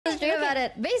got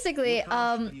it. Basically,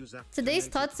 today's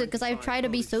Tatsu, because I try to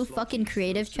be so fucking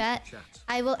creative, chat.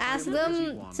 I will ask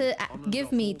them to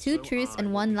give me 2 truths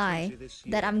and 1 lie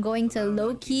that I'm going to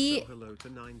low-key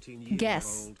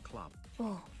guess.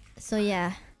 So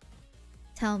yeah,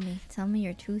 tell me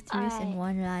your 2 truths and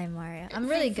 1 lie, Mario. I'm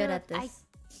really good at this.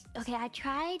 I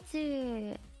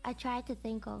tried to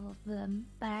think of them,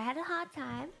 but I had a hard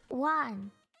time.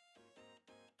 1.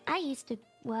 I used to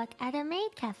work at a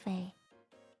maid cafe.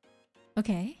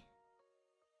 Okay.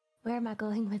 Where am I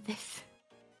going with this?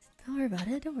 Don't worry about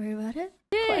it. Don't worry about it.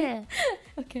 2.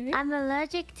 Okay. I'm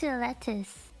allergic to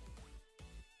lettuce.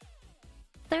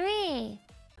 3.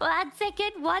 1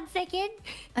 second. 1 second.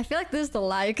 I feel like this is the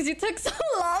lie because you took so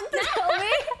long to tell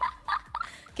me.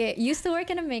 Okay, used to work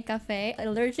in a maid cafe,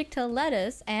 allergic to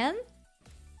lettuce, and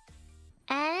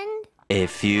a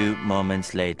few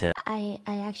moments later. I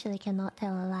actually cannot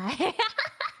tell a lie.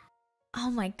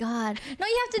 oh my god. No,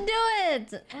 you have to do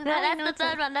it. No, that's the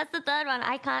third one. That's the third one.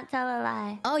 I can't tell a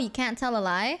lie. Oh, you can't tell a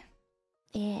lie?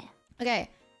 Yeah. Okay.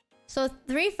 So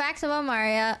 3 facts about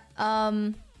Maria.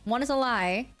 1 is a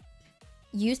lie.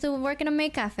 Used to work in a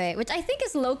maid cafe, which I think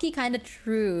is low-key kind of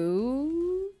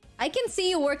true. I can see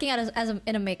you working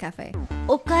in a maid cafe.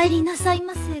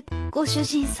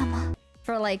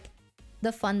 For like the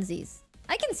funsies.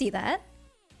 I can see that.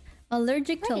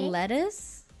 Allergic to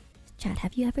lettuce? Chad,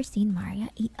 have you ever seen Maria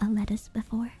eat a lettuce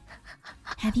before?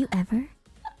 Have you ever?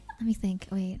 Let me think.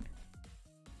 Wait.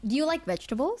 Do you like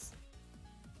vegetables?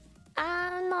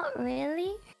 Not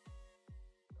really.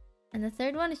 And the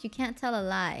third one is you can't tell a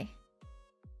lie.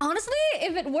 Honestly,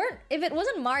 if it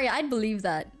wasn't Maria, I'd believe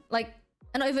that. Like,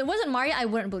 no, if it wasn't Maria, I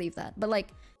wouldn't believe that. But like,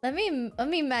 let me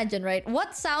imagine, right?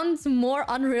 What sounds more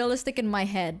unrealistic in my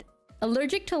head?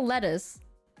 Allergic to lettuce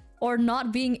or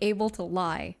not being able to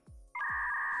lie?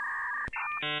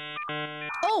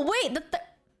 Oh, wait,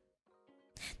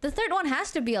 the third one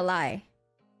has to be a lie.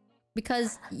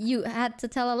 Because you had to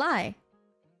tell a lie.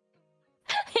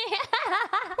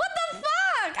 What the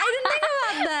fuck? I didn't think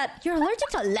about that. You're allergic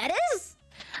to lettuce?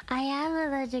 I am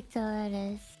allergic to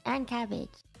lettuce and cabbage.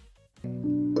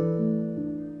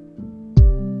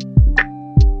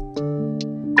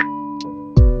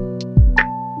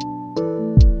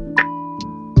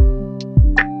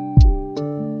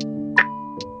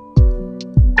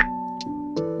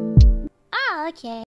 Oh, okay.